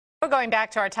We're going back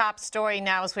to our top story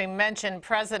now. As we mentioned,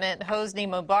 President Hosni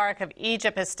Mubarak of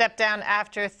Egypt has stepped down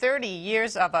after 30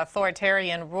 years of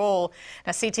authoritarian rule.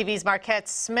 Now, CTV's Marquette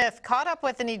Smith caught up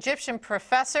with an Egyptian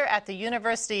professor at the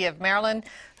University of Maryland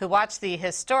who watched the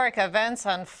historic events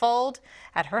unfold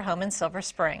at her home in Silver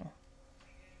Spring.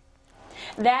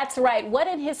 That's right. What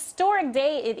an historic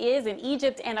day it is in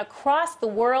Egypt and across the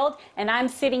world. And I'm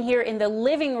sitting here in the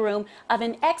living room of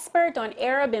an expert on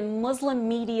Arab and Muslim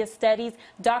media studies,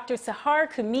 Dr.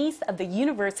 Sahar Khamis of the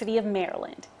University of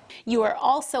Maryland. You are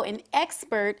also an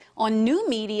expert on new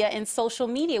media and social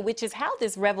media, which is how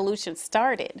this revolution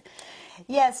started.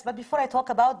 Yes, but before I talk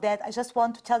about that, I just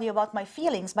want to tell you about my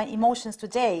feelings, my emotions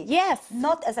today. Yes.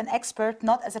 Not as an expert,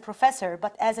 not as a professor,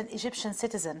 but as an Egyptian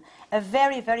citizen. A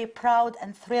very, very proud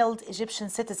and thrilled Egyptian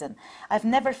citizen. I've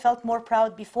never felt more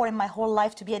proud before in my whole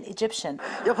life to be an Egyptian.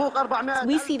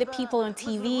 We see the people on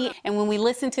TV, and when we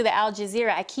listen to the Al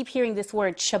Jazeera, I keep hearing this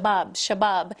word, shabab,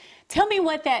 shabab. Tell me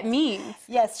what that means.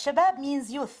 Yes, shabab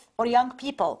means youth or young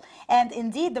people. And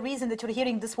indeed, the reason that you're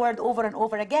hearing this word over and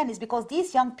over again is because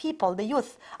these young people, the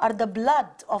youth, are the blood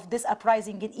of this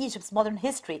uprising in Egypt's modern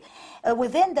history.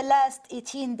 Within the last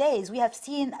 18 days, we have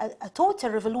seen a total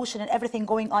revolution in everything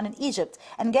going on in Egypt.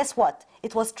 And guess what?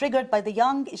 It was triggered by the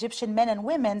young Egyptian men and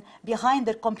women behind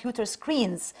their computer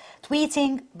screens,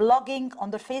 tweeting, blogging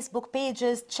on their Facebook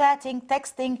pages, chatting,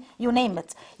 texting, you name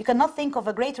it. You cannot think of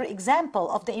a greater example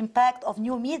of the impact of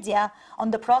new media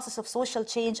on the process of social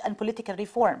change and political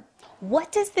reform.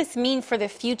 What does this mean for the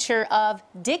future of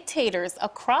dictators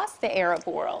across the Arab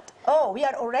world? Oh, we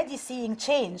are already seeing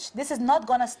change. This is not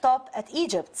going to stop at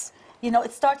Egypt. You know,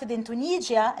 it started in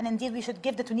Tunisia, and indeed we should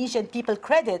give the Tunisian people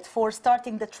credit for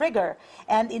starting the trigger.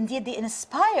 And indeed they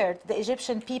inspired the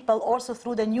Egyptian people also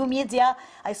through the new media.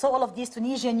 I saw all of these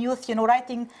Tunisian youth, you know,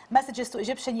 writing messages to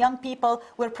Egyptian young people.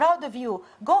 We're proud of you.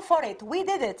 Go for it. We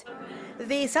did it.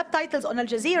 The subtitles on Al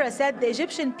Jazeera said the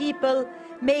Egyptian people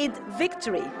made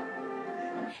victory.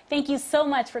 Thank you so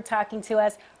much for talking to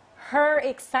us. Her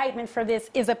excitement for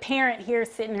this is apparent here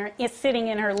sitting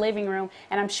in her living room,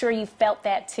 and I'm sure you felt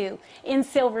that too. In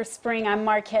Silver Spring, I'm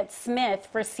Marquette Smith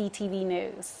for CTV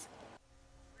News.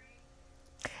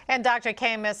 And Dr.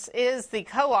 Khamis is the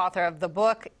co-author of the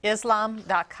book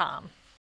Islam.com.